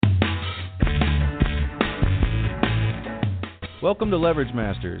Welcome to Leverage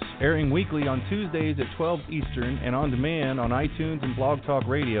Masters, airing weekly on Tuesdays at 12 Eastern and on demand on iTunes and Blog Talk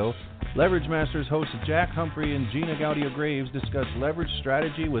Radio. Leverage Masters hosts Jack Humphrey and Gina Gaudio-Graves discuss leverage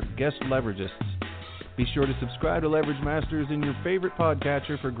strategy with guest leveragists. Be sure to subscribe to Leverage Masters in your favorite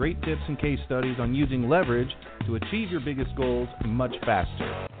podcatcher for great tips and case studies on using leverage to achieve your biggest goals much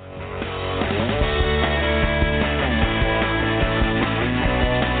faster.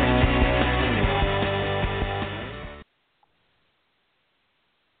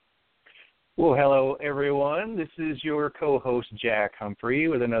 Well, hello, everyone. This is your co-host, Jack Humphrey,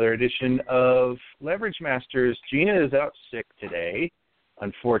 with another edition of Leverage Masters. Gina is out sick today,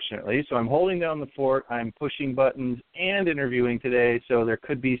 unfortunately, so I'm holding down the fort. I'm pushing buttons and interviewing today, so there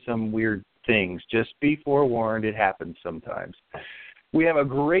could be some weird things. Just be forewarned, it happens sometimes. We have a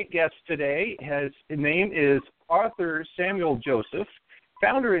great guest today. His name is Arthur Samuel Joseph,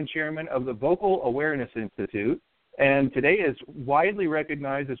 founder and chairman of the Vocal Awareness Institute. And today is widely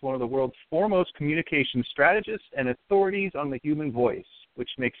recognized as one of the world's foremost communication strategists and authorities on the human voice, which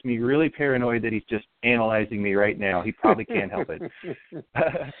makes me really paranoid that he's just analyzing me right now. He probably can't help it.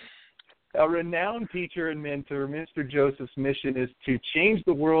 A renowned teacher and mentor, Mr. Joseph's mission is to change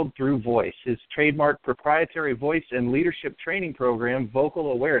the world through voice. His trademark proprietary voice and leadership training program,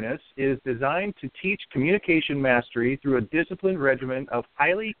 Vocal Awareness, is designed to teach communication mastery through a disciplined regimen of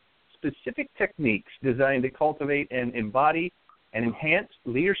highly specific techniques designed to cultivate and embody and enhance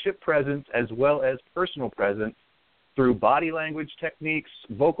leadership presence as well as personal presence through body language techniques,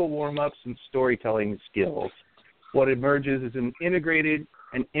 vocal warm-ups, and storytelling skills. What emerges is an integrated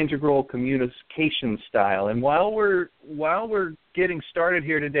and integral communication style. And while we're getting started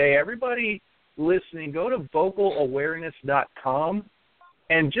here today, everybody listening, go to vocalawareness.com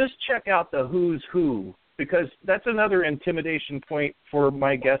and just check out the who's who, because that's another intimidation point for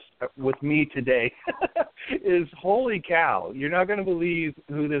my guest with me today is, holy cow, you're not going to believe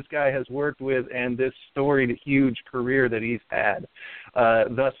who this guy has worked with and this storied, huge career that he's had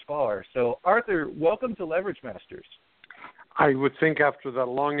thus far. So, Arthur, welcome to Leverage Masters. I would think after that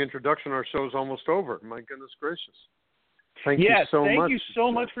long introduction, our show's almost over. My goodness gracious. Thank you so much. Thank you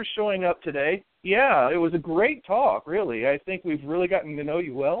so much for showing up today. Yeah, it was a great talk, really. I think we've really gotten to know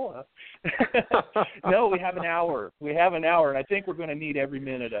you well. No, we have an hour. And I think we're going to need every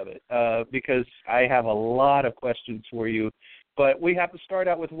minute of it because I have a lot of questions for you. But we have to start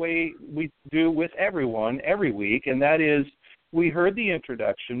out with the way we do with everyone every week, and that is, we heard the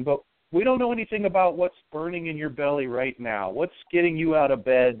introduction, but we don't know anything about what's burning in your belly right now. What's getting you out of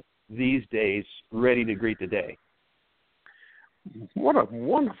bed these days, ready to greet the day? What a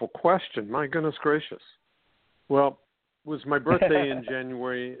wonderful question. My goodness gracious. Well, it was my birthday in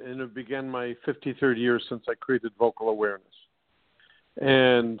January, and it began my 53rd year since I created Vocal Awareness.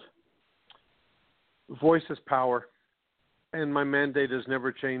 And voice is power, and my mandate has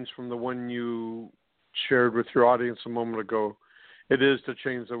never changed from the one you shared with your audience a moment ago. It is to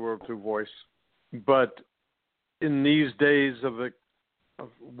change the world through voice. But in these days of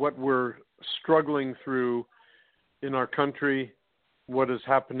what we're struggling through in our country, what is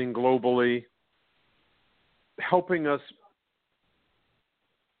happening globally, helping us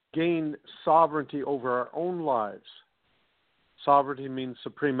gain sovereignty over our own lives. Sovereignty means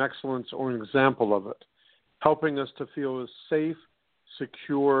supreme excellence or an example of it. Helping us to feel as safe,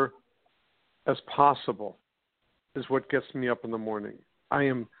 secure as possible is what gets me up in the morning. I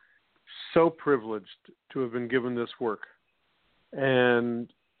am so privileged to have been given this work.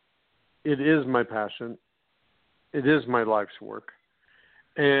 And it is my passion. It is my life's work.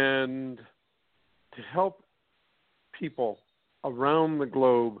 And to help people around the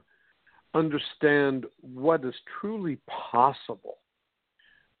globe understand what is truly possible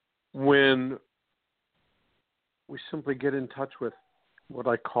when we simply get in touch with what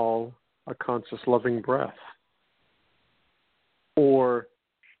I call a conscious loving breath, or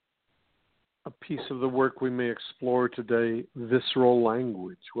a piece of the work we may explore today, visceral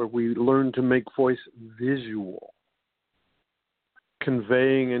language, where we learn to make voice visual,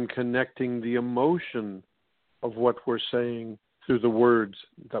 conveying and connecting the emotion of what we're saying through the words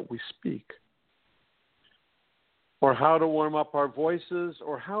that we speak. Or how to warm up our voices,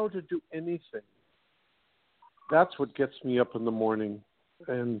 or how to do anything. That's what gets me up in the morning.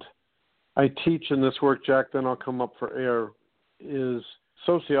 And I teach in this work, Jack, then I'll come up for air, is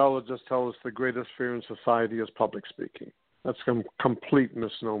sociologists tell us the greatest fear in society is public speaking. That's a complete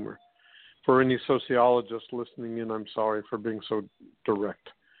misnomer. For any sociologist listening in, I'm sorry for being so direct.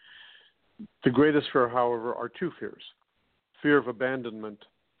 The greatest fear, however, are two fears: fear of abandonment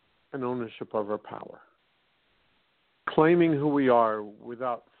and ownership of our power. Claiming who we are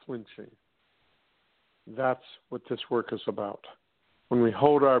without flinching, That's what this work is about. When we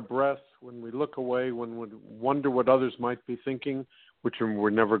hold our breath, when we look away, when we wonder what others might be thinking, which we're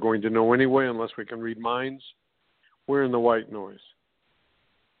never going to know anyway unless we can read minds, we're in the white noise.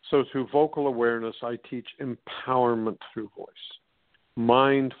 So through vocal awareness, I teach empowerment through voice,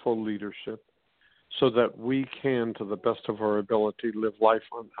 mindful leadership, so that we can, to the best of our ability, live life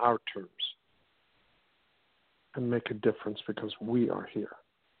on our terms and make a difference because we are here.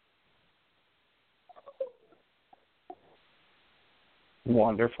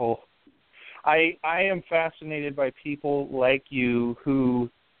 Wonderful. I am fascinated by people like you who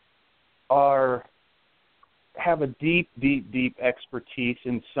have a deep, deep, deep expertise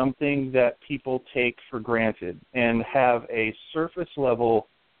in something that people take for granted and have a surface level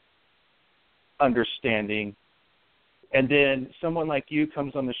understanding. And then someone like you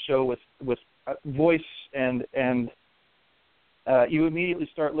comes on the show with voice and you immediately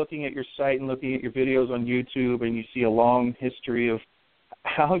start looking at your site and looking at your videos on YouTube, and you see a long history of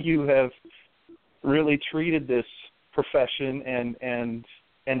how you have really treated this profession and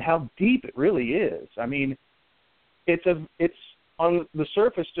how deep it really is. I mean, it's on the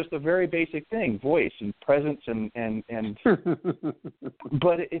surface just a very basic thing, voice and presence and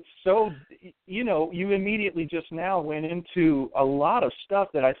but it's so, you immediately just now went into a lot of stuff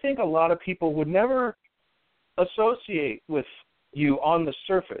that I think a lot of people would never associate with you on the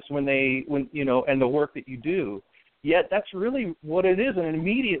surface when and the work that you do. Yet that's really what it is. And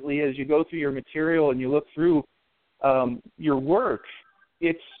immediately as you go through your material and you look through your work,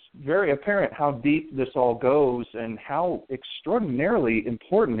 it's very apparent how deep this all goes and how extraordinarily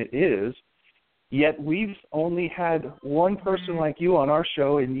important it is. Yet we've only had one person like you on our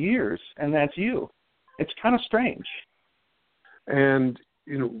show in years, and that's you. It's kind of strange. And,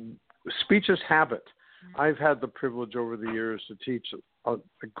 speech is habit. I've had the privilege over the years to teach a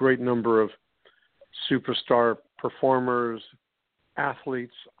great number of superstar performers,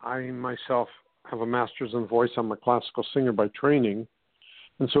 athletes. I myself have a master's in voice. I'm a classical singer by training.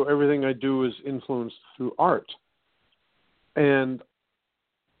 And so everything I do is influenced through art. And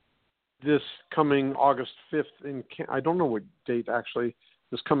this coming August 5th I don't know what date actually,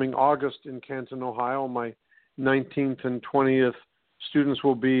 this coming August in Canton, Ohio, my 19th and 20th students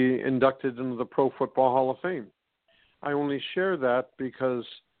will be inducted into the Pro Football Hall of Fame. I only share that because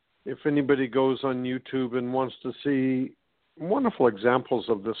if anybody goes on YouTube and wants to see wonderful examples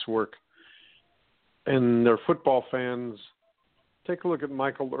of this work and they're football fans, take a look at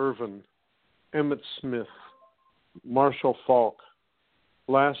Michael Irvin, Emmitt Smith, Marshall Faulk,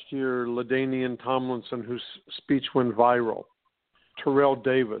 last year LaDainian Tomlinson, whose speech went viral, Terrell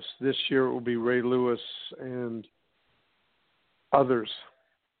Davis. This year it will be Ray Lewis and others,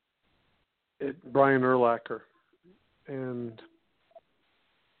 Brian Urlacher. And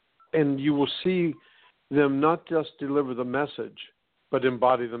you will see them not just deliver the message, but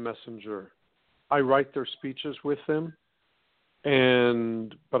embody the messenger. I write their speeches with them,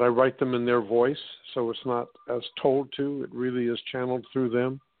 but I write them in their voice, so it's not as told to. It really is channeled through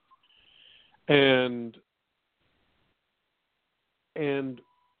them. And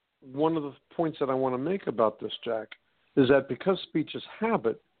one of the points that I want to make about this, Jack, is that because speech is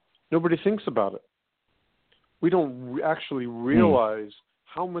habit, nobody thinks about it. We don't actually realize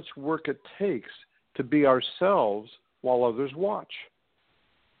how much work it takes to be ourselves while others watch.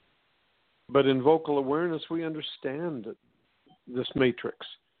 But in vocal awareness, we understand this matrix.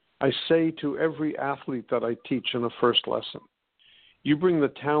 I say to every athlete that I teach in a first lesson, you bring the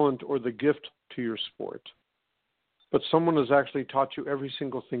talent or the gift to your sport, but someone has actually taught you every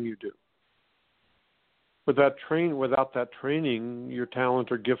single thing you do. Without that training, your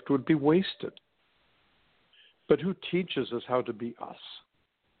talent or gift would be wasted. But who teaches us how to be us?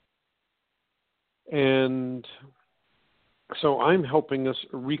 And so I'm helping us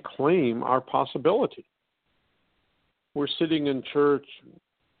reclaim our possibility. We're sitting in church,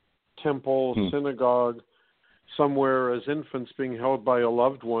 temple, synagogue, somewhere as infants being held by a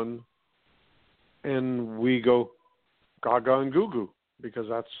loved one, and we go gaga and goo goo, because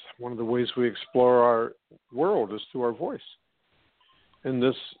that's one of the ways we explore our world is through our voice. And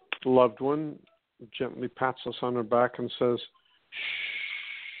this loved one gently pats us on our back and says, shh.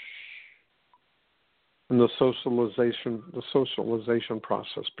 And the socialization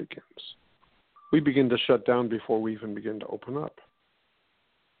process begins. We begin to shut down before we even begin to open up.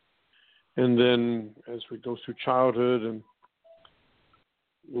 And then as we go through childhood and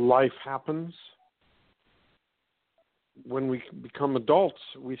life happens, when we become adults,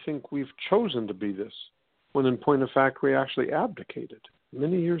 we think we've chosen to be this, when in point of fact, we actually abdicated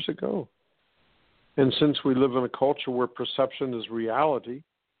many years ago. And since we live in a culture where perception is reality,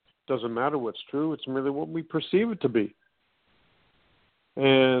 doesn't matter what's true. It's merely what we perceive it to be.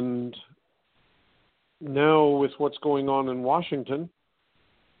 And now with what's going on in Washington,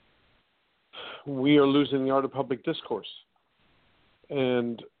 we are losing the art of public discourse.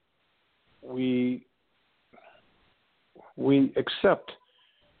 And we accept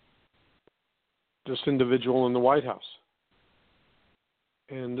this individual in the White House.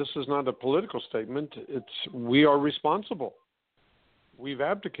 And this is not a political statement. We are responsible. We've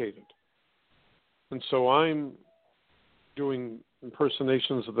abdicated. And so I'm doing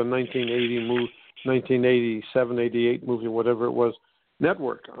impersonations of the 1987, 88 movie, whatever it was,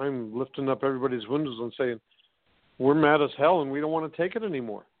 Network. I'm lifting up everybody's windows and saying, we're mad as hell and we don't want to take it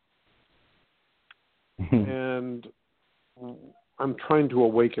anymore. And I'm trying to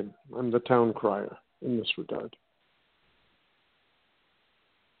awaken. I'm the town crier in this regard.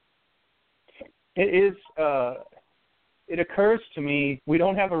 It is. It occurs to me we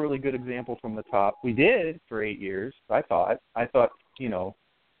don't have a really good example from the top. We did for 8 years. I thought. An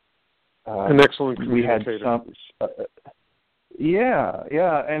excellent communicator. We had some. Yeah,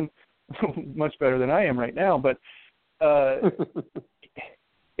 and much better than I am right now. But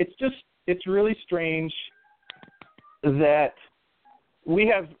it's really strange that we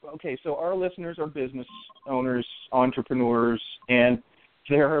have. Okay, so our listeners are business owners, entrepreneurs, and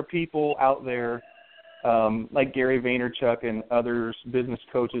there are people out there like Gary Vaynerchuk and others, business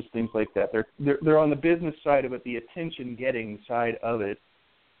coaches, things like that. They're on the business side of it, the attention-getting side of it,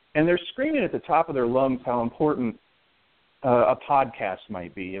 and they're screaming at the top of their lungs how important a podcast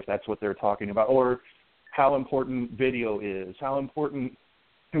might be, if that's what they're talking about, or how important video is, how important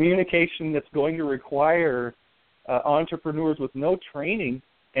communication that's going to require entrepreneurs with no training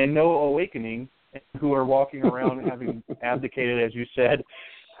and no awakening who are walking around having abdicated, as you said.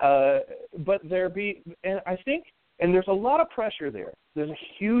 But I think there's a lot of pressure there. There's a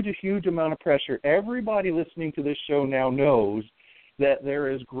huge amount of pressure. Everybody listening to this show now knows that there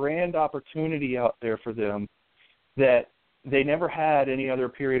is grand opportunity out there for them that they never had any other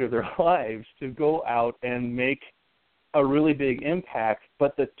period of their lives to go out and make a really big impact,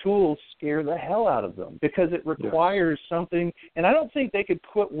 but the tools scare the hell out of them because it requires something, and I don't think they could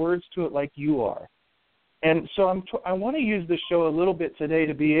put words to it like you are. And so I want to use the show a little bit today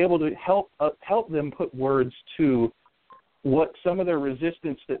to be able to help them put words to what some of their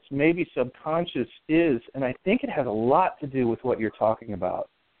resistance that's maybe subconscious is, and I think it has a lot to do with what you're talking about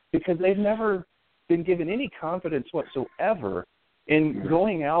because they've never been given any confidence whatsoever in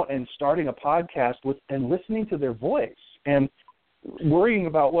going out and starting a podcast and listening to their voice and worrying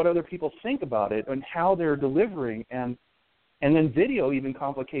about what other people think about it and how they're delivering. And then video even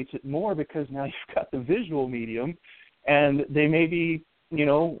complicates it more because now you've got the visual medium and they may be,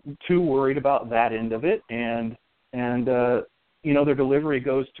 too worried about that end of it. And their delivery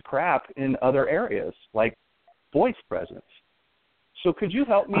goes to crap in other areas like voice presence. So could you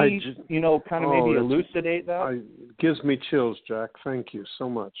help me, maybe elucidate that? It gives me chills, Jack. Thank you so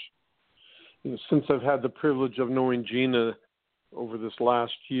much. Since I've had the privilege of knowing Gina over this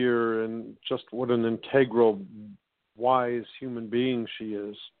last year and just what an integral, wise human being she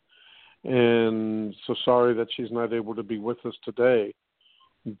is, and so sorry that she's not able to be with us today,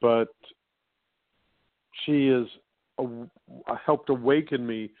 but she has helped awaken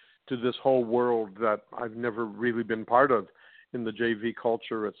me to this whole world that I've never really been part of in the JV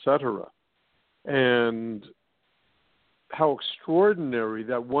culture, etc. And how extraordinary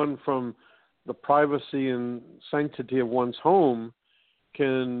that one from the privacy and sanctity of one's home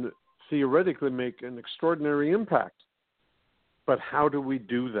can theoretically make an extraordinary impact. But how do we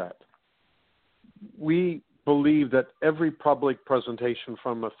do that? We believe that every public presentation,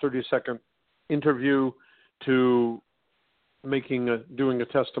 from a 30-second interview to doing a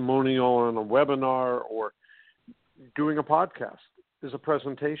testimonial on a webinar or doing a podcast, is a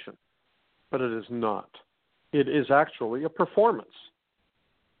presentation. But it is not. It is actually a performance.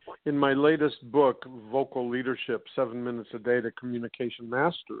 In my latest book, Vocal Leadership, 7 Minutes a Day to Communication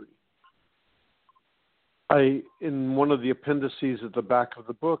Mastery, in one of the appendices at the back of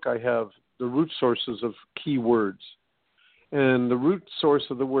the book, I have the root sources of key words. And the root source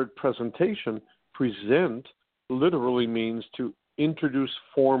of the word presentation, present, literally means to introduce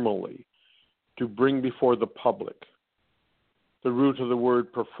formally, to bring before the public. The root of the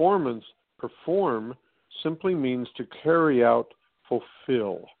word performance, perform, simply means to carry out,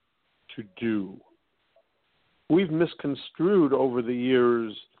 fulfill, to do. We've misconstrued over the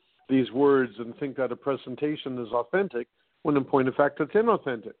years these words and think that a presentation is authentic, when in point of fact it's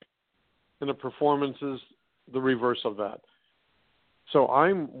inauthentic. And a performance is the reverse of that. So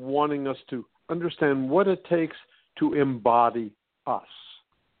I'm wanting us to understand what it takes to embody us.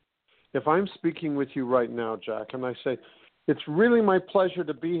 If I'm speaking with you right now, Jack, and I say, it's really my pleasure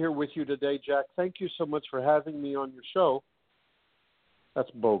to be here with you today, Jack. Thank you so much for having me on your show.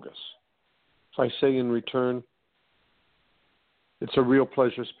 That's bogus. If I say in return, it's a real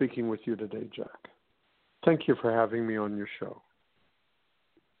pleasure speaking with you today, Jack. Thank you for having me on your show.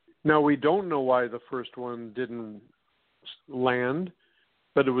 Now, we don't know why the first one didn't land,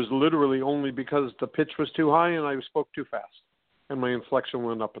 but it was literally only because the pitch was too high and I spoke too fast, and my inflection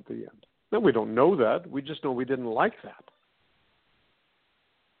went up at the end. Now, we don't know that. We just know we didn't like that.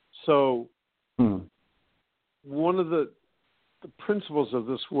 So one of the principles of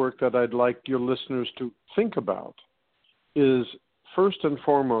this work that I'd like your listeners to think about is, first and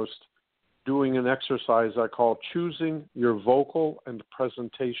foremost, doing an exercise I call choosing your vocal and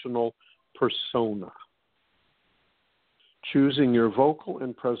presentational persona. Choosing your vocal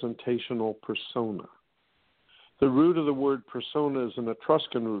and presentational persona. The root of the word persona is an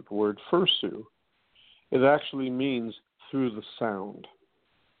Etruscan root word, persu. It actually means through the sound.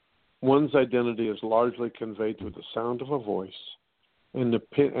 One's identity is largely conveyed through the sound of a voice, and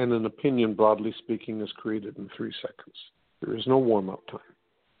an opinion, broadly speaking, is created in 3 seconds. There is no warm-up time.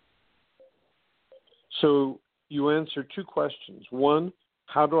 So you answer 2 questions. 1,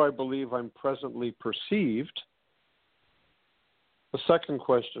 how do I believe I'm presently perceived? The second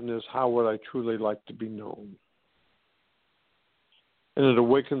question is, how would I truly like to be known? And it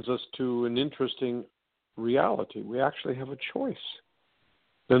awakens us to an interesting reality. We actually have a choice.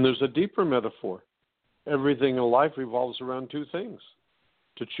 Then there's a deeper metaphor. Everything in life revolves around 2 things: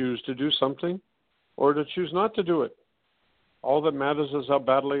 to choose to do something or to choose not to do it. All that matters is how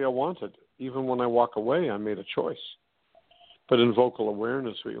badly I want it. Even when I walk away, I made a choice. But in vocal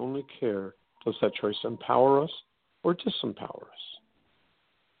awareness, we only care, does that choice empower us or disempower us?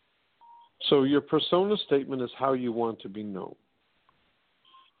 So your persona statement is how you want to be known.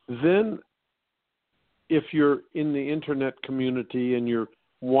 Then, if you're in the internet community and you're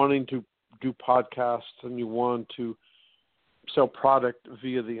wanting to do podcasts and you want to sell product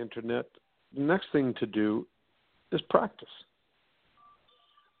via the internet, the next thing to do is practice.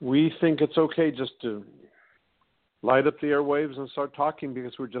 We think it's okay just to light up the airwaves and start talking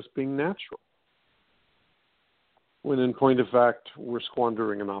because we're just being natural, when in point of fact, we're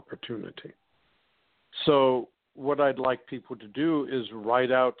squandering an opportunity. So what I'd like people to do is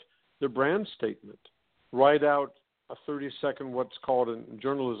write out their brand statement, write out a 30-second, what's called in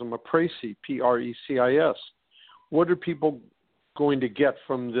journalism, a précis, P-R-E-C-I-S. What are people going to get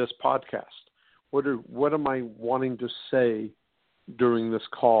from this podcast? What am I wanting to say during this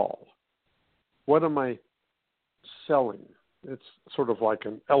call? What am I selling? It's sort of like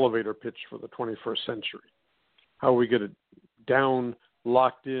an elevator pitch for the 21st century. How we get it down,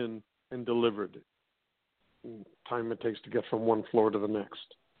 locked in, and delivered. Time it takes to get from one floor to the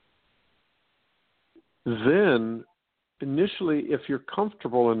next. Then, initially, if you're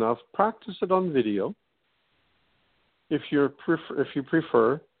comfortable enough, practice it on video. If you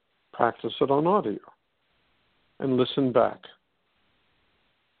prefer, practice it on audio and listen back.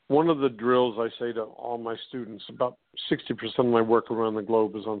 One of the drills I say to all my students, about 60% of my work around the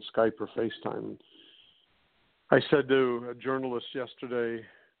globe is on Skype or FaceTime. I said to a journalist yesterday,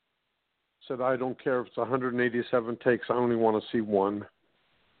 I don't care if it's 187 takes, I only want to see 1.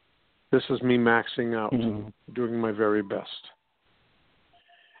 This is me maxing out, doing my very best.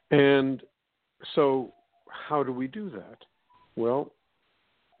 And so how do we do that? Well,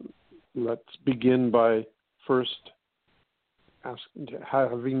 let's begin by first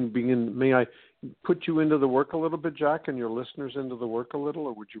may I put you into the work a little bit, Jack, and your listeners into the work a little,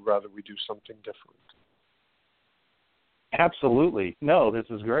 or would you rather we do something different? Absolutely. No, this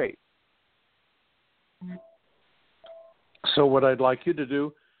is great. So what I'd like you to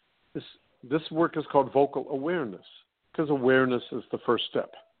do is, this work is called vocal awareness, because awareness is the first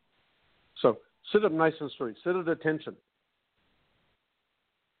step. So sit up nice and straight. Sit at attention.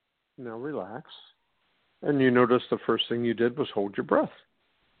 Now relax. And you notice the first thing you did was hold your breath.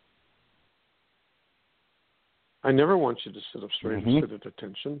 I never want you to sit up straight and sit at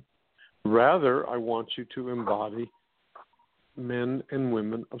attention. Rather, I want you to embody men and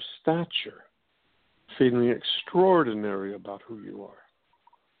women of stature, feeling extraordinary about who you are.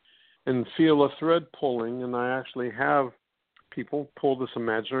 And feel a thread pulling, and I actually have people pull this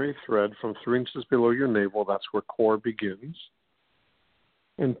imaginary thread from 3 inches below your navel, that's where core begins,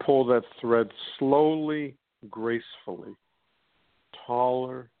 and pull that thread slowly, gracefully,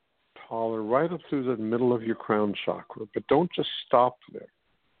 taller, right up through the middle of your crown chakra. But don't just stop there.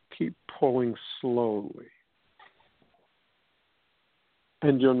 Keep pulling slowly.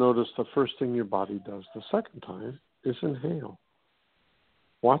 And you'll notice the first thing your body does the second time is inhale.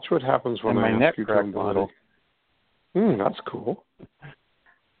 Watch what happens when and I my ask neck you to cracked a embody. little. That's cool.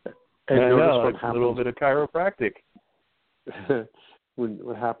 And I notice know, what it's a happens. little bit of chiropractic.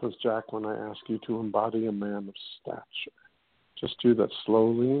 What happens, Jack, when I ask you to embody a man of stature? Just do that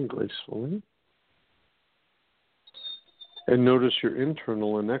slowly and gracefully. And notice your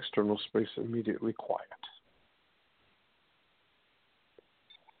internal and external space immediately quiet.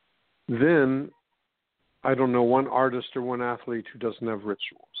 Then, I don't know one artist or one athlete who doesn't have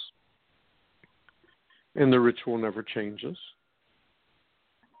rituals. And the ritual never changes.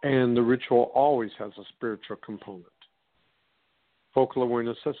 And the ritual always has a spiritual component. Focal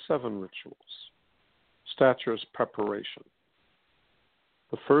awareness has 7 rituals. Stature is preparation.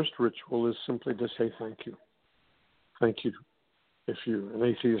 The first ritual is simply to say thank you. Thank you. If you're an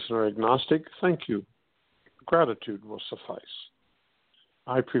atheist or agnostic, thank you. Gratitude will suffice.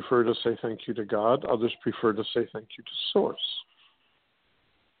 I prefer to say thank you to God. Others prefer to say thank you to Source.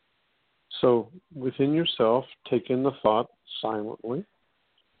 So within yourself, take in the thought silently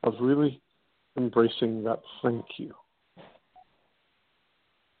of really embracing that thank you.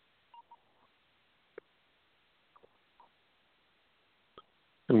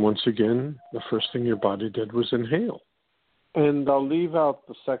 And once again, the first thing your body did was inhale. And I'll leave out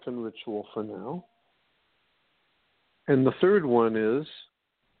the second ritual for now. And the third one is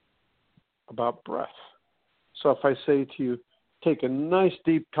about breath. So if I say to you, take a nice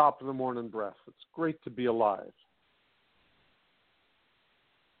deep top of the morning breath. It's great to be alive.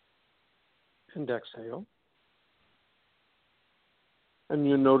 And exhale. And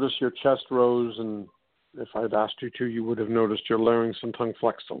you notice your chest rose, and if I'd asked you to, you would have noticed your larynx and tongue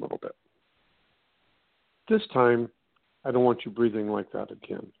flexed a little bit. This time, I don't want you breathing like that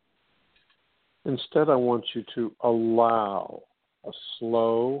again. Instead, I want you to allow a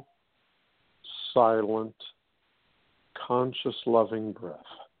slow, silent, conscious, loving breath.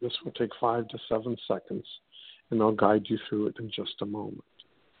 This will take 5 to 7 seconds, and I'll guide you through it in just a moment.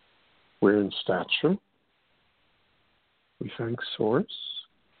 We're in stature. We thank Source.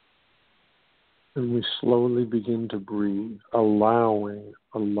 And we slowly begin to breathe, allowing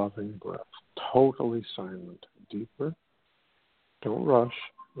a loving breath. Totally silent. Deeper. Don't rush.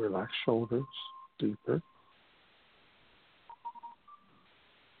 Relax shoulders. Deeper.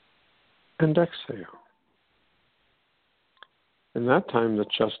 And exhale. In that time, the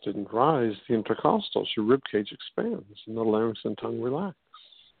chest didn't rise. The intercostals, your rib cage expands, and the larynx and tongue relax.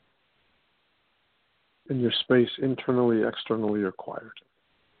 And your space internally, externally are quieter.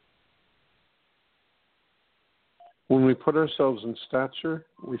 When we put ourselves in stature,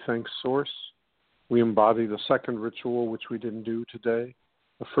 we thank Source. We embody the second ritual, which we didn't do today.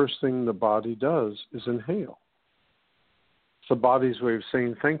 The first thing the body does is inhale. It's the body's way of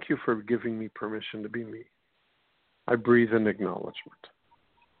saying, thank you for giving me permission to be me. I breathe in acknowledgement.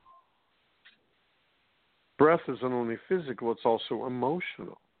 Breath isn't only physical, it's also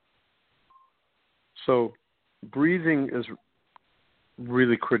emotional. So breathing is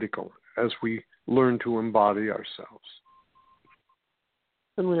really critical as we learn to embody ourselves.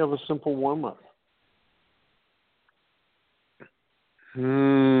 Then we have a simple warm-up.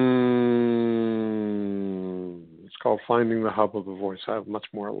 It's called Finding the Hub of the Voice. I have much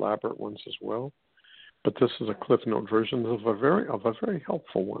more elaborate ones as well, but this is a Cliff Note version of a very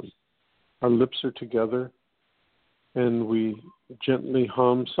helpful one. Our lips are together, and we gently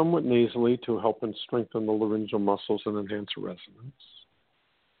hum, somewhat nasally, to help and strengthen the laryngeal muscles and enhance resonance.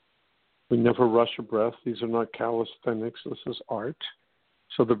 We never rush a breath. These are not calisthenics. This is art.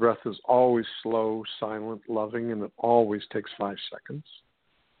 So the breath is always slow, silent, loving, and it always takes 5 seconds.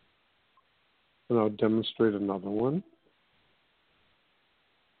 And I'll demonstrate another one.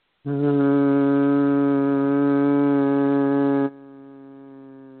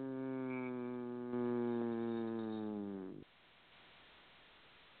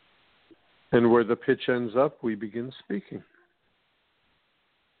 And where the pitch ends up, we begin speaking.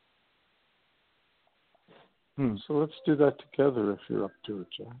 So let's do that together if you're up to it,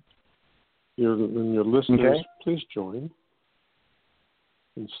 Jack. And your listeners, Please join.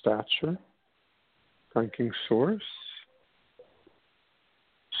 In stature, thanking Source.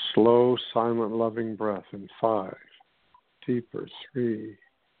 Slow, silent, loving breath in 5. Deeper, 3.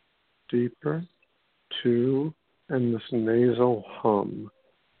 Deeper, 2. And this nasal hum.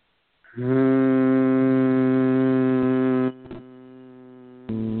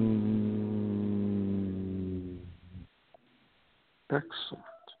 Excellent.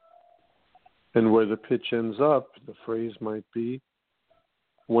 And where the pitch ends up, the phrase might be,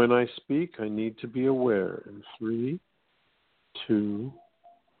 when I speak, I need to be aware. In 3, 2,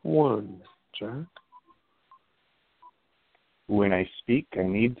 1. Jack? When I speak, I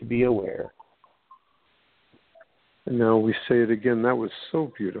need to be aware. And now we say it again. That was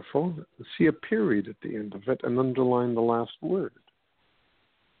so beautiful. See a period at the end of it and underline the last word.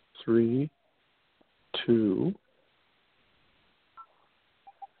 3, 2.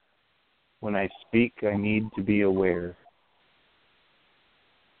 When I speak, I need to be aware.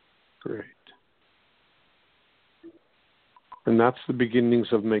 Great. And that's the beginnings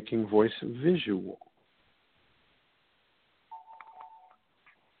of making voice visual.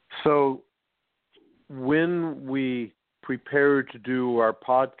 So when we prepare to do our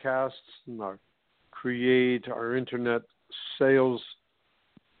podcasts and create our internet sales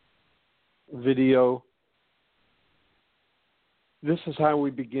video, this is how we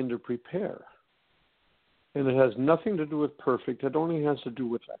begin to prepare. And it has nothing to do with perfect. It only has to do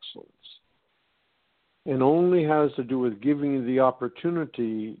with excellence. It only has to do with giving you the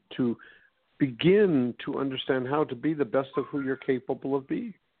opportunity to begin to understand how to be the best of who you're capable of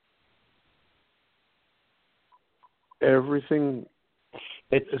being. Everything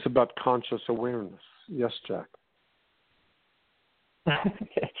is about conscious awareness. Yes, Jack.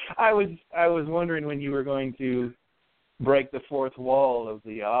 I was wondering when you were going to break the fourth wall of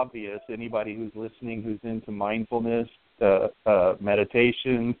the obvious. Anybody who's listening who's into mindfulness,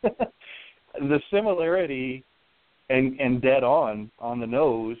 meditation, the similarity and dead on the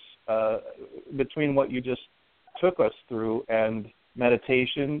nose between what you just took us through and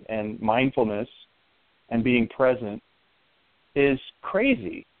meditation and mindfulness and being present is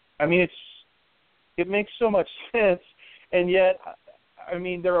crazy. I mean, it makes so much sense, and yet, I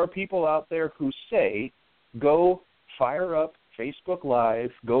mean, there are people out there who say, go fire up Facebook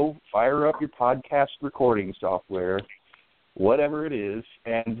Live, go fire up your podcast recording software, whatever it is,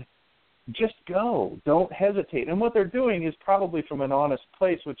 and just go. Don't hesitate. And what they're doing is probably from an honest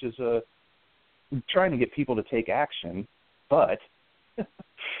place, which is trying to get people to take action. But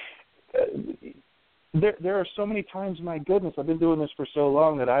there are so many times, my goodness, I've been doing this for so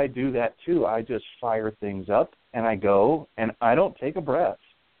long that I do that too. I just fire things up, and I go, and I don't take a breath.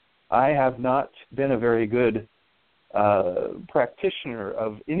 I have not been a very good practitioner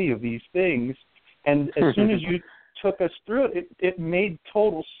of any of these things, and as soon as you took us through it, it made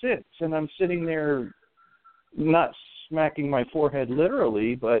total sense, and I'm sitting there not smacking my forehead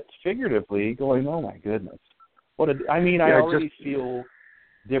literally, but figuratively going, oh my goodness. I already feel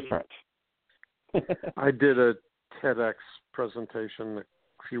different. I did a TEDx presentation a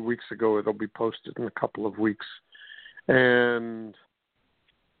few weeks ago. It'll be posted in a couple of weeks. And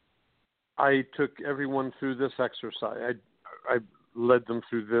I took everyone through this exercise. I led them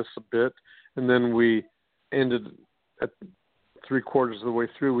through this a bit, and then we ended at 3/4 of the way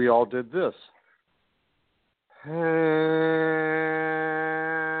through. We all did this.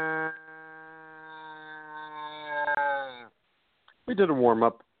 We did a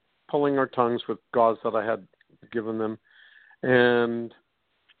warm-up, pulling our tongues with gauze that I had given them. And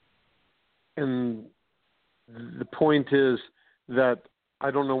the point is that I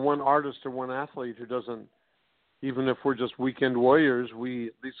don't know one artist or one athlete who doesn't, even if we're just weekend warriors, we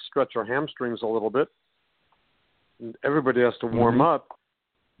at least stretch our hamstrings a little bit. And everybody has to warm up,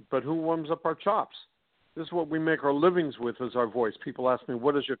 but who warms up our chops? This is what we make our livings with, is our voice. People ask me,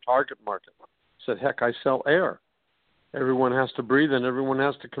 what is your target market? I said, heck, I sell air. Everyone has to breathe and everyone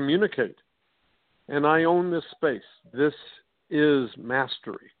has to communicate. And I own this space. This is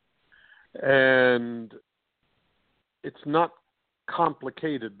mastery. And it's not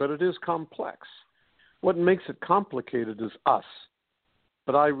complicated, but it is complex. What makes it complicated is us.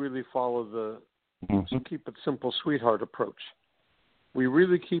 But I really follow the keep it simple, sweetheart approach. We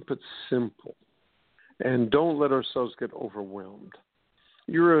really keep it simple and don't let ourselves get overwhelmed.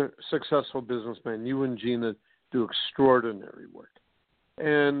 You're a successful businessman. You and Gina do extraordinary work.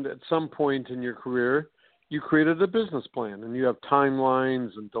 And at some point in your career, you created a business plan and you have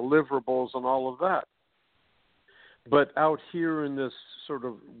timelines and deliverables and all of that. But out here in this sort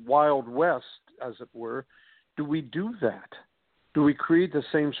of Wild West, as it were, do we do that? Do we create the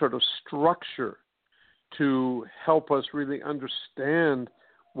same sort of structure to help us really understand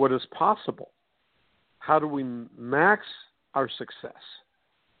what is possible? How do we max our success?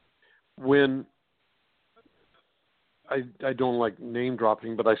 When I don't like name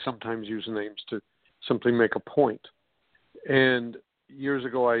dropping, but I sometimes use names to simply make a point. And years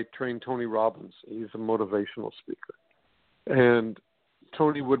ago, I trained Tony Robbins. He's a motivational speaker. And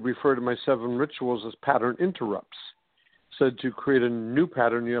Tony would refer to my 7 rituals as pattern interrupts. Said to create a new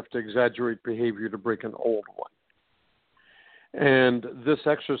pattern, you have to exaggerate behavior to break an old one. And this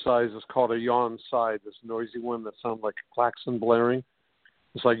exercise is called a yawn sigh, this noisy one that sounds like a klaxon blaring.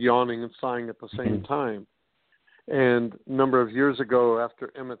 It's like yawning and sighing at the same time. And a number of years ago,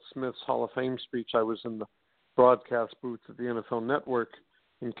 after Emmitt Smith's Hall of Fame speech, I was in the broadcast booth at the NFL Network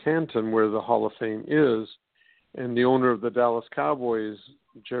in Canton, where the Hall of Fame is. And the owner of the Dallas Cowboys,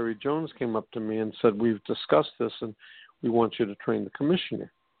 Jerry Jones, came up to me and said, "We've discussed this, and we want you to train the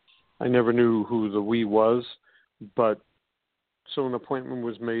commissioner." I never knew who the "we" was, but so an appointment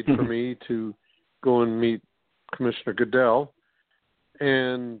was made for me to go and meet Commissioner Goodell,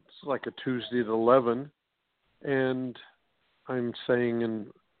 and it's like a Tuesday at 11, and I'm saying, and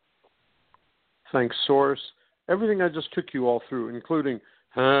thanks, Source, everything I just took you all through, including,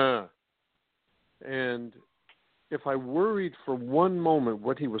 and if I worried for one moment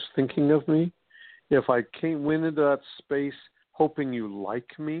what he was thinking of me, if I went into that space hoping you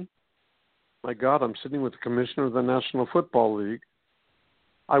like me, my God, I'm sitting with the commissioner of the National Football League,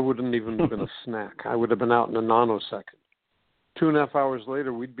 I wouldn't even have been a snack. I would have been out in a nanosecond. 2.5 hours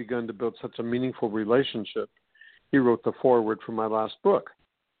later, we'd begun to build such a meaningful relationship. He wrote the foreword for my last book.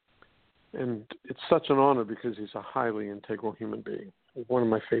 And it's such an honor because he's a highly integral human being, one of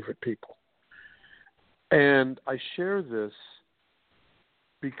my favorite people. And I share this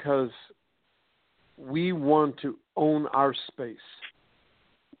because we want to own our space.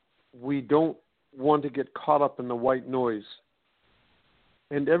 We don't want to get caught up in the white noise.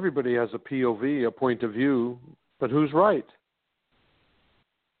 And everybody has a POV, a point of view, but who's right?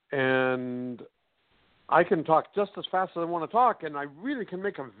 And I can talk just as fast as I want to talk, and I really can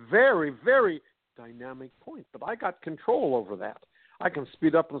make a very, very dynamic point, but I got control over that. I can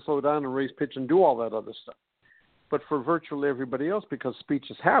speed up and slow down and raise pitch and do all that other stuff. But for virtually everybody else, because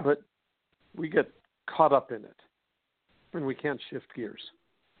speech is habit, we get caught up in it, and we can't shift gears.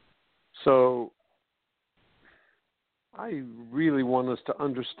 So I really want us to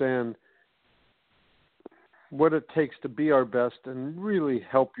understand what it takes to be our best and really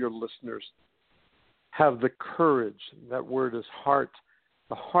help your listeners have the courage, that word is heart,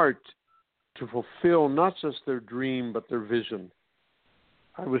 the heart to fulfill not just their dream but their vision.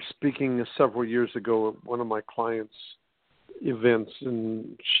 I was speaking several years ago at one of my clients' events,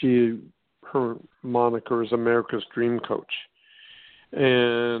 and her moniker is America's Dream Coach.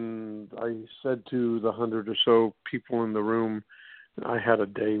 And I said to the 100 or so people in the room, I had a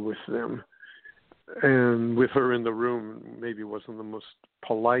day with them. And with her in the room, maybe it wasn't the most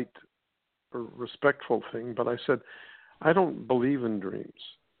polite or respectful thing, but I said, I don't believe in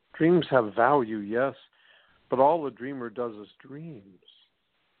dreams. Dreams have value, yes, but all a dreamer does is dreams.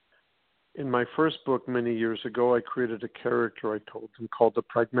 In my first book many years ago, I created a character I told them called the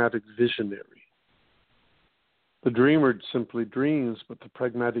pragmatic visionary. The dreamer simply dreams, but the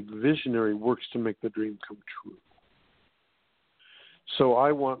pragmatic visionary works to make the dream come true. So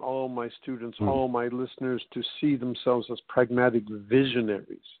I want all my students, all my listeners to see themselves as pragmatic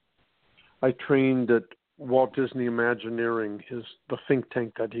visionaries. I trained at Walt Disney Imagineering, the think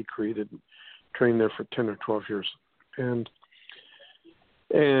tank that he created, trained there for 10 or 12 years. And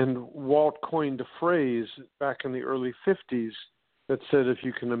Walt coined a phrase back in the early 50s that said, if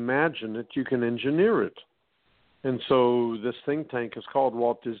you can imagine it, you can engineer it. And so this think tank is called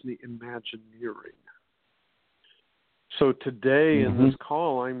Walt Disney Imagineering. So today in this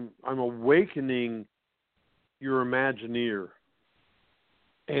call, I'm awakening your Imagineer.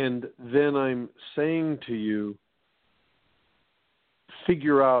 And then I'm saying to you,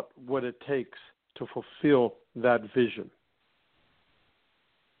 figure out what it takes to fulfill that vision.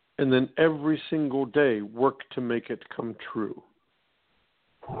 And then every single day, work to make it come true.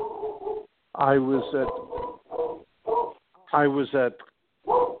 I was at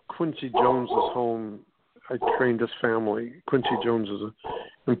Quincy Jones's home. I trained his family. Quincy Jones is an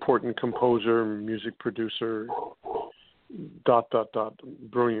important composer, music producer, ...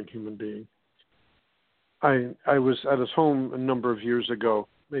 brilliant human being. I was at his home a number of years ago,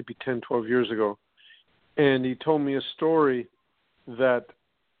 maybe 10, 12 years ago, and he told me a story that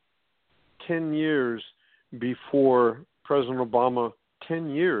 10 years before President Obama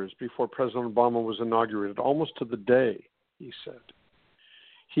was inaugurated, almost to the day, he said,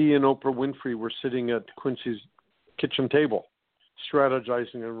 he and Oprah Winfrey were sitting at Quincy's kitchen table,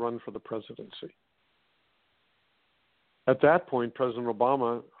 strategizing a run for the presidency. At that point, President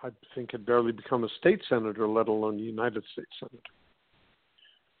Obama, I think, had barely become a state senator, let alone a United States senator.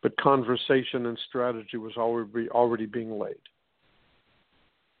 But conversation and strategy was already being laid.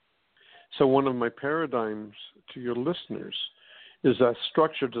 So one of my paradigms to your listeners is that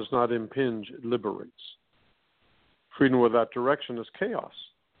structure does not impinge, it liberates. Freedom without direction is chaos.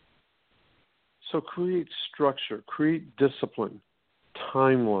 So create structure, create discipline,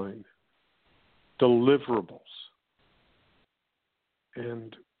 timeline, deliverables.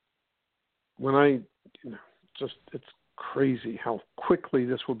 And when it's crazy how quickly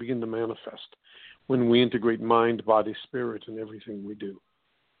this will begin to manifest when we integrate mind, body, spirit in everything we do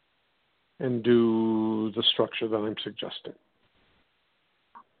and do the structure that I'm suggesting.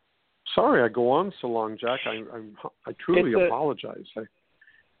 Sorry I go on so long, Jack. I truly apologize.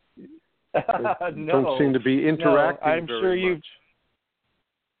 I don't seem to be interacting I'm very sure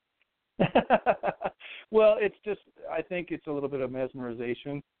much. Well, it's just, I think it's a little bit of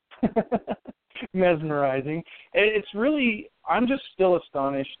mesmerization. Mesmerizing. It's really, I'm just still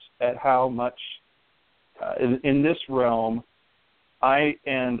astonished at how much in this realm I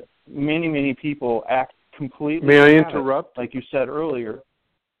and many, many people act completely. May I interrupt? Like you said earlier.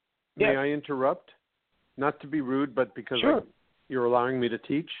 May I interrupt? Not to be rude, but because sure. You're allowing me to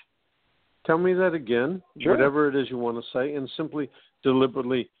teach. Tell me that again, sure. Whatever it is you want to say, and simply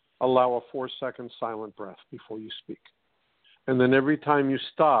deliberately allow a 4-second silent breath before you speak. And then every time you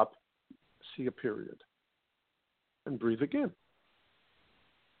stop, see a period. And breathe again.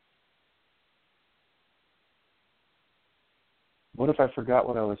 What if I forgot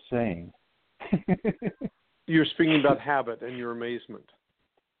what I was saying? You're speaking about habit and your amazement.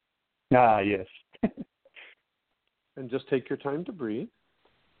 Yes. And just take your time to breathe.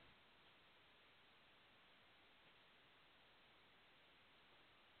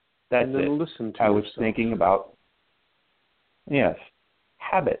 That's and then it. Listen to I yourself. was thinking about,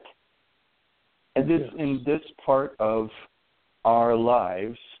 habit. And in this part of our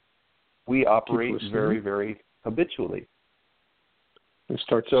lives, we operate very, very habitually. And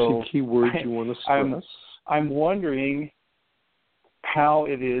start to see keywords you want to stress. I'm wondering how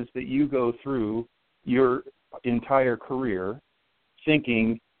it is that you go through your entire career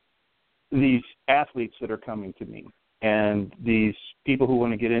thinking these athletes that are coming to me and these people who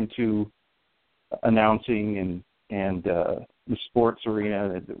want to get into announcing and the sports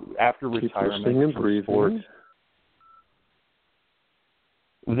arena after retirement from sports.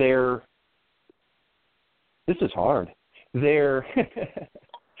 This is hard. They're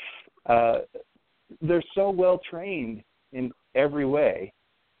so well trained in every way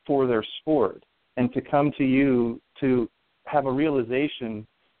for their sport, and to come to you to have a realization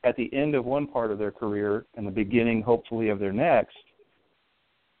at the end of one part of their career and the beginning, hopefully, of their next,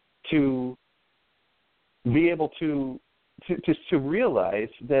 to be able to realize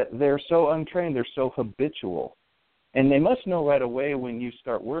that they're so untrained, they're so habitual. And they must know right away when you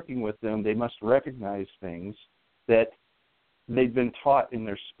start working with them, they must recognize things that they've been taught in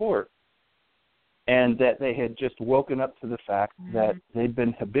their sport and that they had just woken up to the fact that they've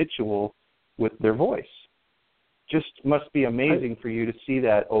been habitual with their voice. Just must be amazing for you to see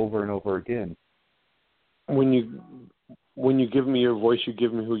that over and over again. When you give me your voice, you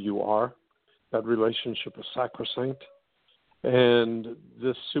give me who you are. That relationship is sacrosanct. And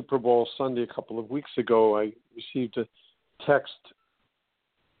this Super Bowl Sunday a couple of weeks ago, I received a text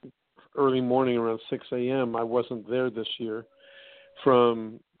early morning around 6 a.m. I wasn't there this year.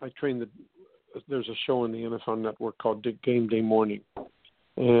 There's a show on the NFL Network called Game Day Morning.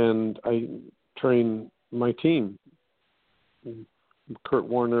 And I train my team, Kurt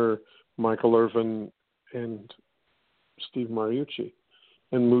Warner, Michael Irvin, and Steve Mariucci.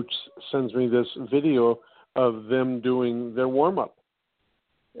 And Mooch sends me this video of them doing their warm-up.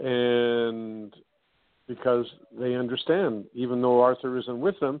 And because they understand, even though Arthur isn't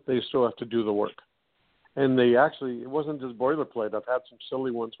with them, they still have to do the work. And it wasn't just boilerplate. I've had some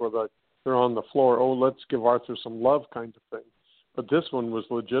silly ones where they're on the floor, let's give Arthur some love kind of thing. But this one was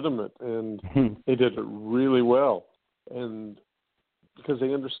legitimate, and they did it really well. And because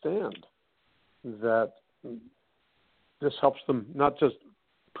they understand that this helps them not just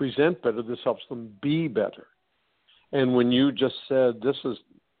present better, this helps them be better. And when you just said this is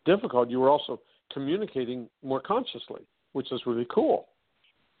difficult, you were also communicating more consciously, which is really cool.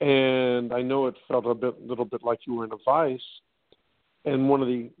 And I know it felt a little bit like you were in a vice. And one of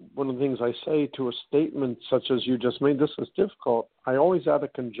the things I say to a statement such as you just made, this is difficult, I always add a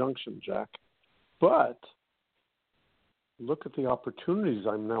conjunction, Jack. But look at the opportunities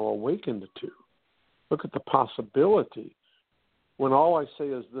I'm now awakened to. Look at the possibility. When all I say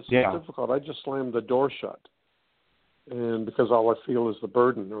is this is difficult, I just slam the door shut. And because all I feel is the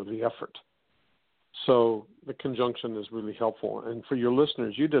burden or the effort. So the conjunction is really helpful. And for your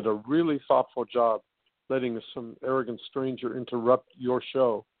listeners, you did a really thoughtful job letting some arrogant stranger interrupt your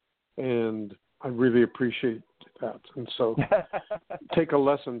show. And I really appreciate that. And so take a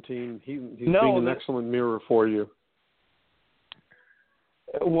lesson, team. He's being an excellent mirror for you.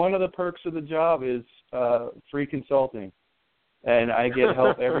 One of the perks of the job is free consulting. And I get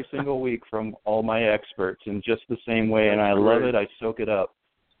help every single week from all my experts in just the same way. And I love it. I soak it up.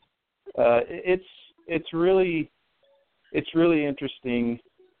 it's really interesting.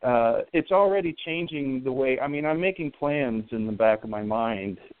 It's already changing the way. I mean, I'm making plans in the back of my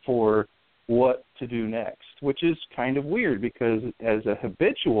mind for what to do next, which is kind of weird because as a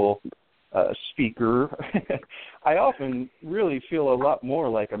habitual speaker, I often really feel a lot more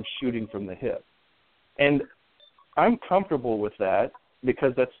like I'm shooting from the hip. And I'm comfortable with that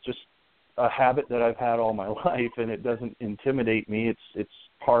because that's just a habit that I've had all my life, and it doesn't intimidate me. It's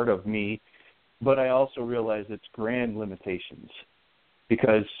part of me. But I also realize its grand limitations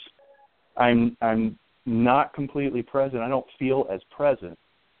because I'm not completely present. I don't feel as present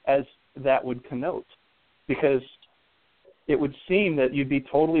as that would connote, because it would seem that you'd be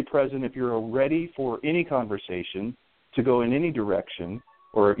totally present if you're ready for any conversation to go in any direction,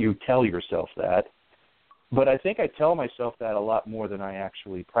 or you tell yourself that. But I think I tell myself that a lot more than I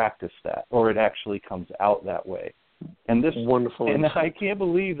actually practice that, or it actually comes out that way. And this wonderful. And I can't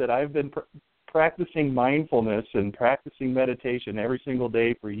believe that I've been practicing mindfulness and practicing meditation every single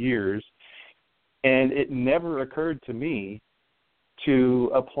day for years, and it never occurred to me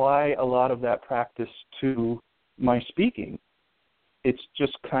to apply a lot of that practice to my speaking. It's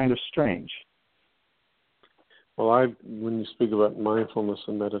just kind of strange. Well, when you speak about mindfulness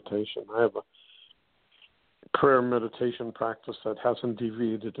and meditation, I have a prayer meditation practice that hasn't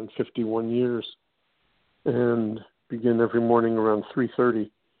deviated in 51 years, and begin every morning around 3:30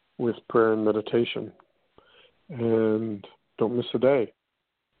 with prayer and meditation, and don't miss a day.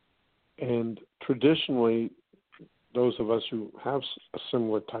 And traditionally, those of us who have a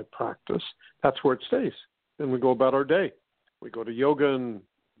similar type practice, that's where it stays. And we go about our day. We go to yoga and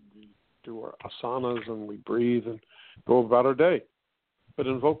we do our asanas and we breathe and go about our day. But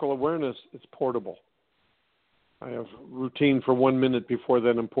in vocal awareness, it's portable. I have routine for 1 minute before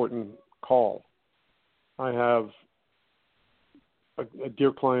that important call. I have a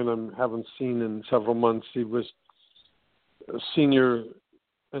dear client I haven't seen in several months. He was a senior,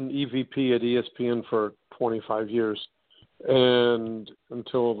 an EVP at ESPN for 25 years, and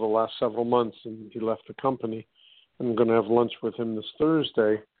until the last several months, and he left the company. I'm going to have lunch with him this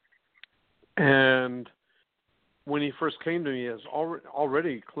Thursday. And when he first came to me as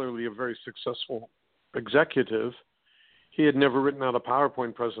already clearly a very successful executive, he had never written out a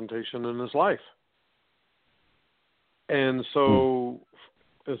PowerPoint presentation in his life. And so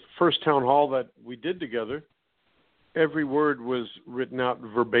the first town hall that we did together, every word was written out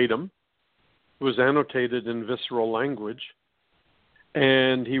verbatim. It was annotated in visceral language,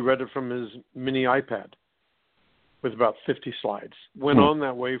 and he read it from his mini iPad with about 50 slides. Went on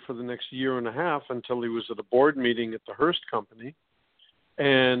that way for the next year and a half until he was at a board meeting at the Hearst Company,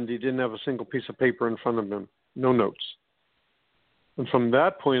 and he didn't have a single piece of paper in front of him, no notes. And from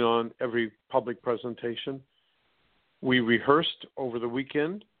that point on, every public presentation, we rehearsed over the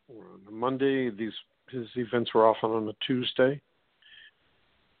weekend. On a Monday, his events were often on a Tuesday,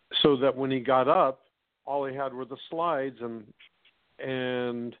 so that when he got up, all he had were the slides,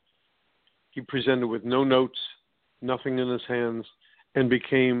 and he presented with no notes, nothing in his hands, and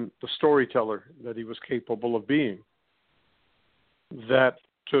became the storyteller that he was capable of being. That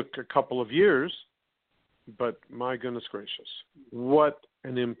took a couple of years, but my goodness gracious, what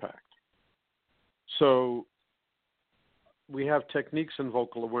an impact. So we have techniques in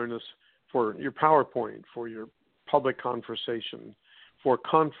vocal awareness for your PowerPoint, for your public conversation, for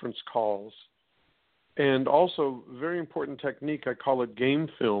conference calls, and also very important technique, I call it game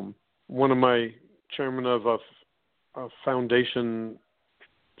film. One of my chairman of a foundation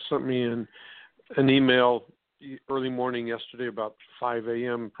sent me an email early morning yesterday about 5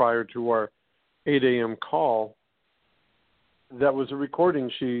 a.m. prior to our 8 a.m. call. That was a recording.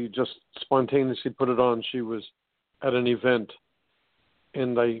 She just spontaneously put it on. She was at an event,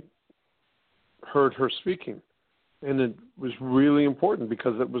 and I heard her speaking. And it was really important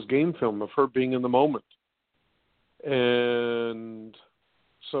because it was game film of her being in the moment. And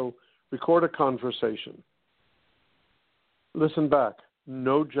so record a conversation. Listen back.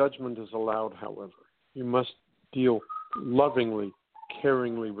 No judgment is allowed, however. You must deal lovingly,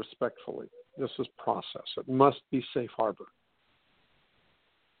 caringly, respectfully. This is process. It must be safe harbor.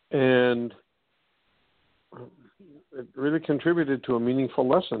 And it really contributed to a meaningful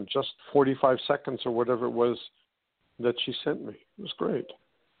lesson, just 45 seconds or whatever it was that she sent me. It was great.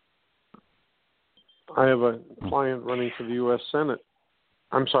 I have a client running for the U.S. Senate.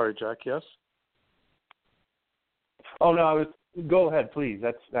 I'm sorry, Jack, yes? Oh, no, go ahead, please.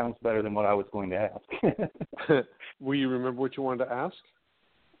 That sounds better than what I was going to ask. Will you remember what you wanted to ask?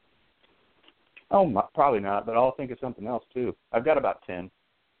 Oh, probably not, but I'll think of something else, too. I've got about 10.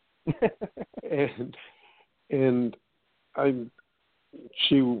 And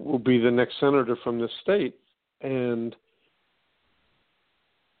she will be the next senator from this state. And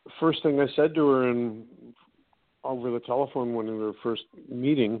the first thing I said to her over the telephone when we were first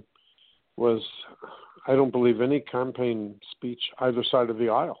meeting was, I don't believe any campaign speech either side of the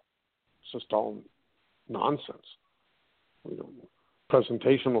aisle. It's just all nonsense.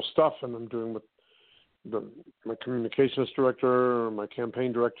 Presentational stuff, and I'm doing what my communications director or my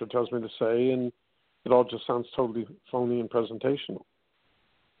campaign director tells me to say, and it all just sounds totally phony and presentational.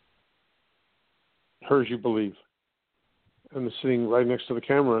 Hers you believe. And is sitting right next to the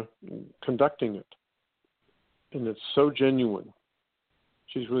camera conducting it. And it's so genuine.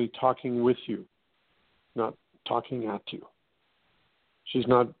 She's really talking with you, not talking at you. She's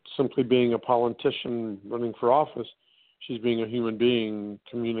not simply being a politician running for office. She's being a human being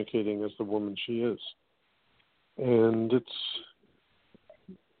communicating as the woman she is. And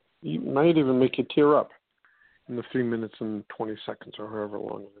you might even make you tear up in the 3 minutes and 20 seconds or however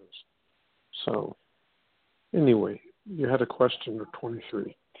long it is. So, anyway, you had a question or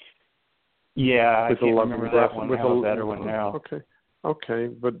 23. Yeah, I can't remember that one. I have a better one now. Okay,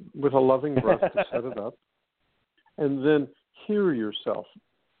 but with a loving breath to set it up. And then hear yourself.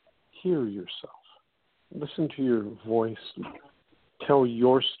 Listen to your voice. Tell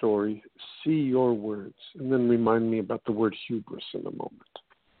your story. See your words. And then remind me about the word hubris in a moment,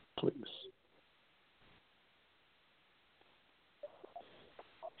 please.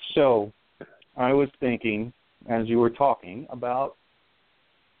 So, I was thinking, as you were talking, about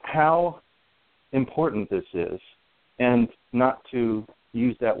how important this is, and not to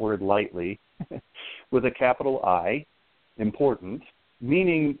use that word lightly, with a capital I, important,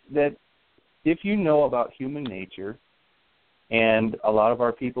 meaning that if you know about human nature, and a lot of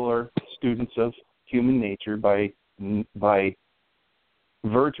our people are students of human nature by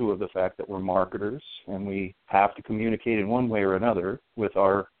virtue of the fact that we're marketers and we have to communicate in one way or another with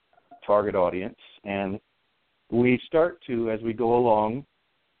our target audience, and we start to, as we go along,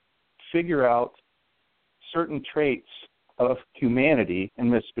 figure out certain traits of humanity,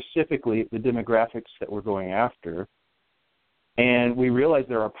 and specifically the demographics that we're going after, and we realize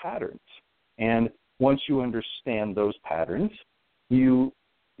there are patterns. And once you understand those patterns, you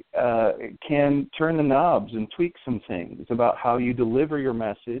can turn the knobs and tweak some things about how you deliver your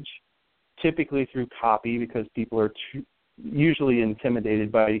message, typically through copy, because people are usually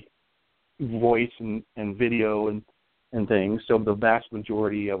intimidated by voice and video and things. So the vast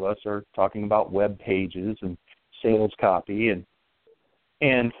majority of us are talking about web pages and sales copy.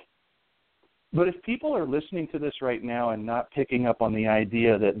 But if people are listening to this right now and not picking up on the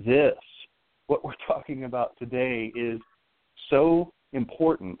idea that what we're talking about today, is so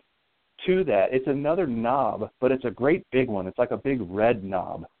important to that, it's another knob, but it's a great big one. It's like a big red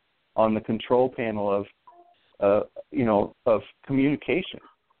knob on the control panel of communication,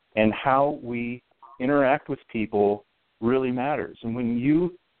 and how we interact with people really matters. And when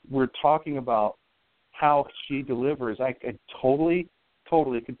you were talking about how she delivers, I totally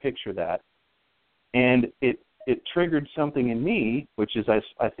could picture that. And it triggered something in me, which is,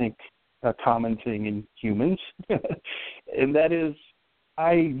 I think, a common thing in humans, and that is,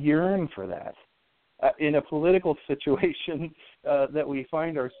 I yearn for that. In a political situation that we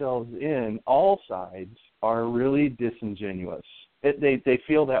find ourselves in, all sides are really disingenuous. They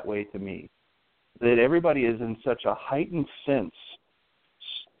feel that way to me, that everybody is in such a heightened sense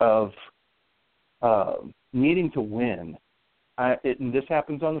of needing to win. And this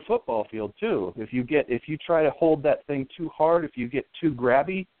happens on the football field too. If you try to hold that thing too hard, if you get too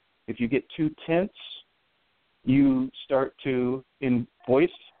grabby, if you get too tense, you start to, in voice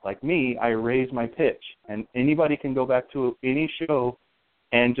like me, I raise my pitch. And anybody can go back to any show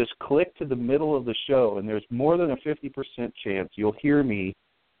and just click to the middle of the show, and there's more than a 50% chance you'll hear me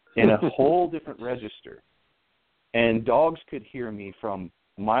in a whole different register. And dogs could hear me from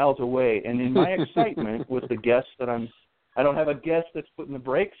miles away. And in my excitement with the guest that I don't have a guest that's putting the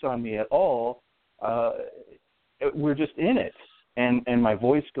brakes on me at all. We're just in it. And my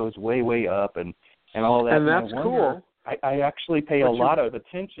voice goes way, way up and all that. And that's cool. I actually pay a lot of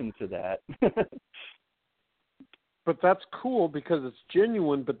attention to that. But that's cool because it's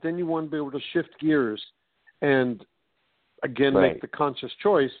genuine, but then you want to be able to shift gears and, again, right. make the conscious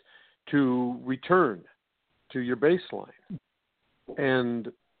choice to return to your baseline.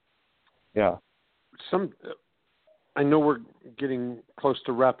 And yeah, I know we're getting close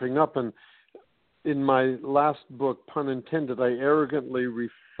to wrapping up, and in my last book, pun intended, I arrogantly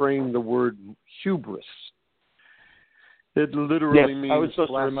reframed the word hubris. It literally means I was supposed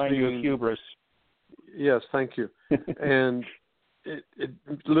to remind you of hubris. Yes, thank you. And it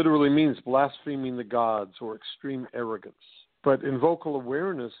literally means blaspheming the gods or extreme arrogance. But in vocal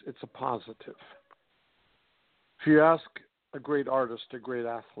awareness, it's a positive. If you ask a great artist, a great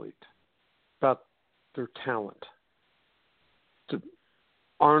athlete, about their talent,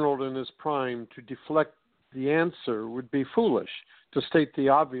 Arnold in his prime, to deflect the answer would be foolish. To state the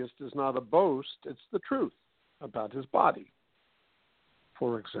obvious is not a boast, it's the truth about his body,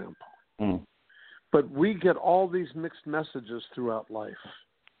 for example. But we get all these mixed messages throughout life.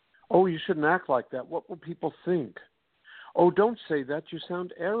 Oh, you shouldn't act like that. What will people think? Oh, don't say that. You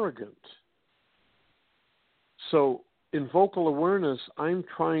sound arrogant. So in vocal awareness, I'm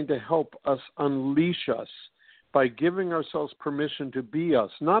trying to help us unleash us by giving ourselves permission to be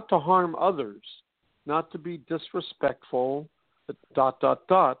us, not to harm others, not to be disrespectful,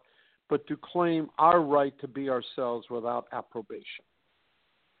 but to claim our right to be ourselves without approbation.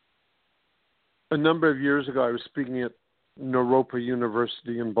 A number of years ago, I was speaking at Naropa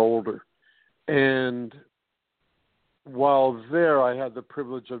University in Boulder, and while there, I had the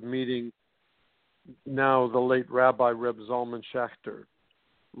privilege of meeting now the late Rabbi Reb Zalman Schachter.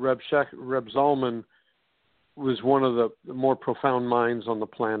 Reb Zalman was one of the more profound minds on the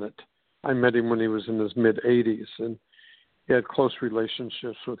planet. I met him when he was in his mid-80s, and he had close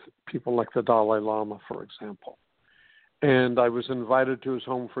relationships with people like the Dalai Lama, for example. And I was invited to his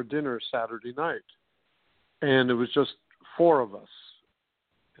home for dinner Saturday night. And it was just four of us,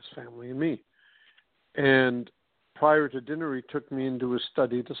 his family and me. And prior to dinner, he took me into his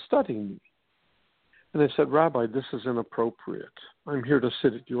study to study me. And I said, Rabbi, this is inappropriate. I'm here to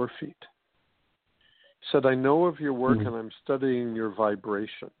sit at your feet. He said, I know of your work and I'm studying your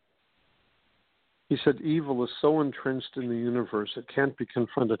vibration. He said, evil is so entrenched in the universe, it can't be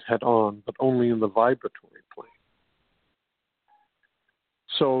confronted head on, but only in the vibratory plane.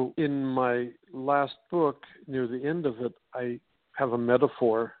 So in my last book, near the end of it, I have a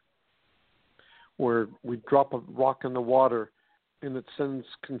metaphor where we drop a rock in the water and it sends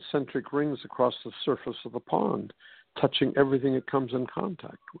concentric rings across the surface of the pond, touching everything it comes in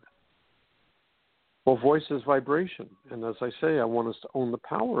contact with. Well, voice is vibration. And as I say, I want us to own the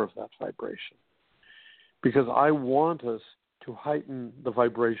power of that vibration, because I want us to heighten the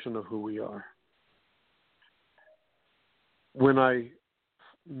vibration of who we are. When I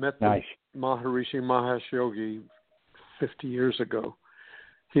met the Maharishi Mahesh Yogi 50 years ago,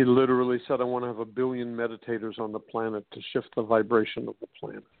 he literally said, I want to have 1 billion meditators on the planet to shift the vibration of the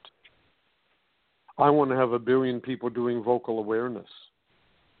planet. I want to have 1 billion people doing vocal awareness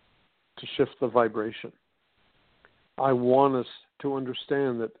to shift the vibration. I want us to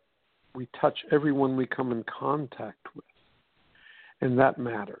understand that we touch everyone we come in contact with, and that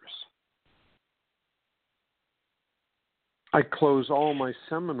matters. I close all my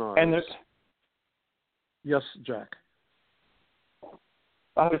seminars. And yes, Jack.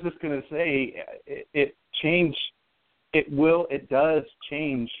 I was just going to say, it does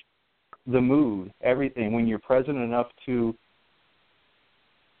change the mood, everything, when you're present enough to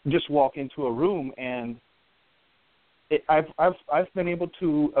just walk into a room, and I've been able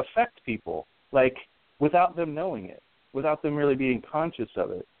to affect people, like, without them knowing it, without them really being conscious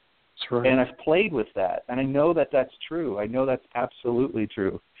of it. That's right. And I've played with that, and I know that that's true. I know that's absolutely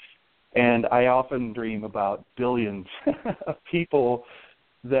true. And I often dream about billions of people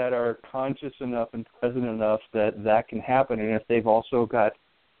that are conscious enough and present enough that that can happen. And if they've also got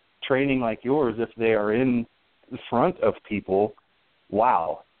training like yours, if they are in the front of people,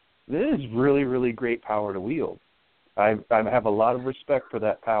 wow, this is really, really great power to wield. I have a lot of respect for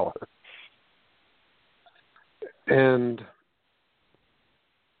that power. And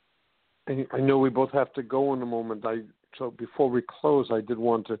I know we both have to go in a moment. So before we close, I did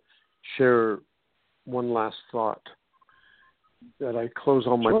want to share one last thought that I close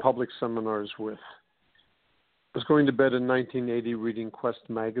all my public seminars with. I was going to bed in 1980 reading Quest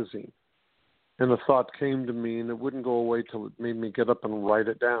magazine, and a thought came to me, and it wouldn't go away till it made me get up and write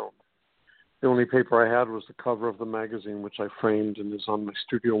it down. The only paper I had was the cover of the magazine, which I framed and is on my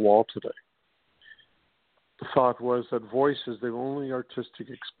studio wall today. The thought was that voice is the only artistic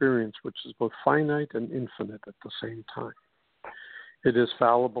experience which is both finite and infinite at the same time. It is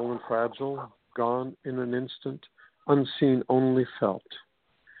fallible and fragile, gone in an instant, unseen, only felt,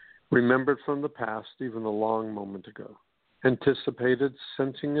 remembered from the past, even a long moment ago, anticipated,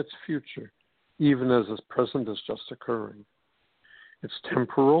 sensing its future, even as its present is just occurring. It's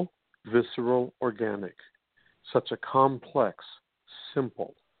temporal, visceral, organic, such a complex,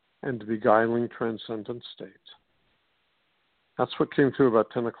 simple, and beguiling transcendent state. That's what came through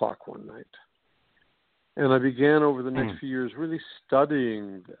about 10 o'clock one night. And I began over the next few years really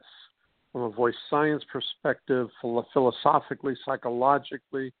studying this from a voice science perspective, philosophically,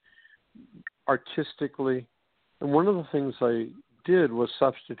 psychologically, artistically, And one of the things I did was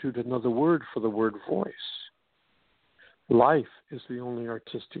substitute another word for the word voice. Life is the only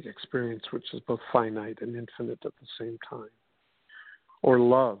artistic experience which is both finite and infinite at the same time. Or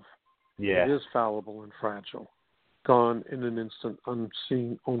love. Yeah. It is fallible and fragile, gone in an instant,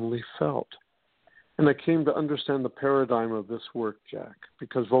 unseen, only felt. And I came to understand the paradigm of this work, Jack,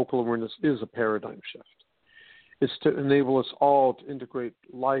 because vocal awareness is a paradigm shift. It's to enable us all to integrate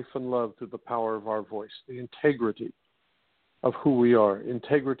life and love through the power of our voice, the integrity of who we are.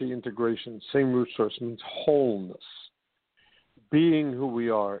 Integrity, integration, same root source, means wholeness. Being who we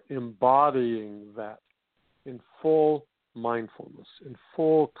are, embodying that in full mindfulness, in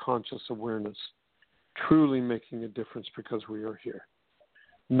full conscious awareness, truly making a difference because we are here.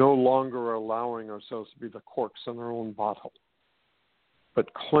 No longer allowing ourselves to be the corks in our own bottle,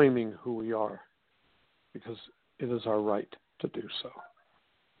 but claiming who we are because it is our right to do so.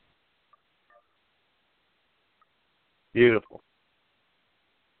 Beautiful.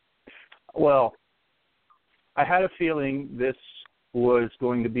 Well, I had a feeling this was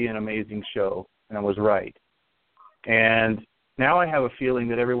going to be an amazing show, and I was right. And now I have a feeling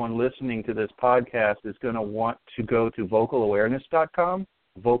that everyone listening to this podcast is going to want to go to vocalawareness.com,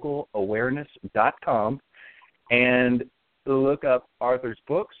 and look up Arthur's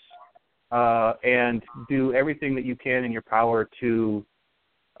books and do everything that you can in your power to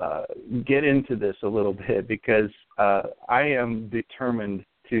get into this a little bit, because I am determined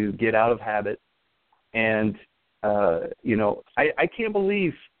to get out of habit. And, I can't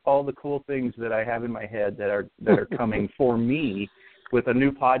believe all the cool things that I have in my head that are coming for me with a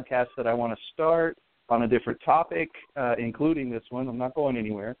new podcast that I want to start on a different topic, including this one. I'm not going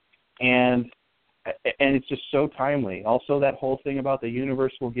anywhere. And it's just so timely. Also, that whole thing about the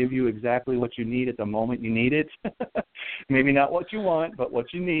universe will give you exactly what you need at the moment you need it. Maybe not what you want, but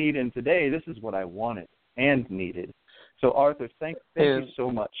what you need. And today, this is what I wanted and needed. So, Arthur, thank you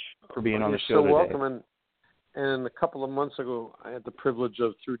so much for being on the show today. You're so welcome. And a couple of months ago, I had the privilege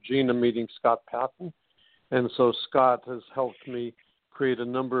of, through Gina, meeting Scott Patton. And so Scott has helped me create a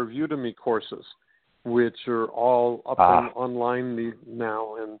number of Udemy courses, which are all up and online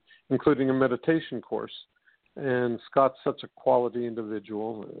now, and including a meditation course. And Scott's such a quality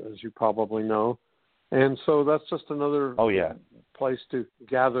individual, as you probably know. And so that's just another place to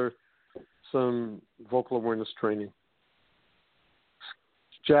gather some vocal awareness training.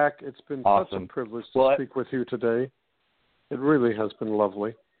 Jack, it's been such a privilege to speak with you today. It really has been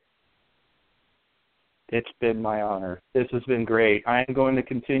lovely. It's been my honor. This has been great. I am going to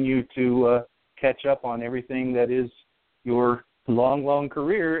continue to catch up on everything that is your long, long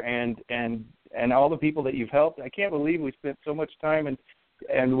career and all the people that you've helped. I can't believe we spent so much time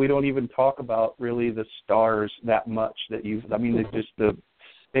and we don't even talk about really the stars that much that just the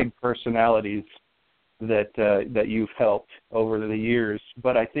big personalities that you've helped over the years.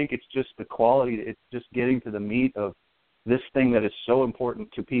 But I think it's just the quality, it's just getting to the meat of this thing that is so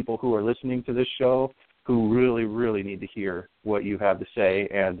important to people who are listening to this show, who really, really need to hear what you have to say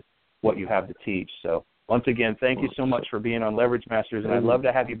and what you have to teach. So once again, thank you so much for being on Leverage Masters, and I'd love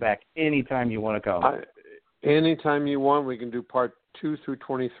to have you back anytime you want to come. Anytime you want. We can do part 2 through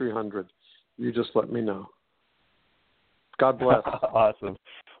 2300. You just let me know. God bless. Awesome.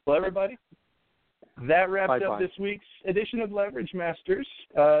 Well, everybody, that wraps up this week's edition of Leverage Masters.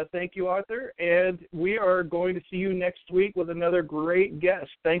 Thank you, Arthur. And we are going to see you next week with another great guest.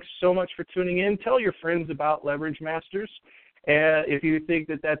 Thanks so much for tuning in. Tell your friends about Leverage Masters. If you think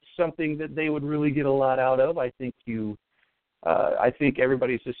that that's something that they would really get a lot out of, I think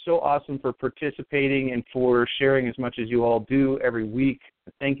everybody's just so awesome for participating and for sharing as much as you all do every week.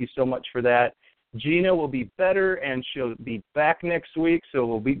 Thank you so much for that. Gina will be better, and she'll be back next week, so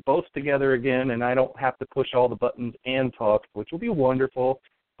we'll be both together again, and I don't have to push all the buttons and talk, which will be wonderful.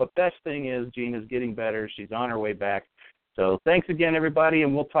 But best thing is Gina's getting better. She's on her way back. So thanks again, everybody,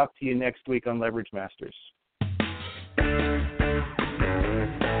 and we'll talk to you next week on Leverage Masters.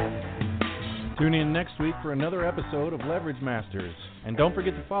 Tune in next week for another episode of Leverage Masters. And don't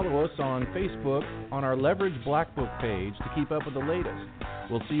forget to follow us on Facebook on our Leverage Black Book page to keep up with the latest.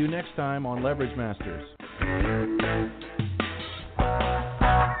 We'll see you next time on Leverage Masters.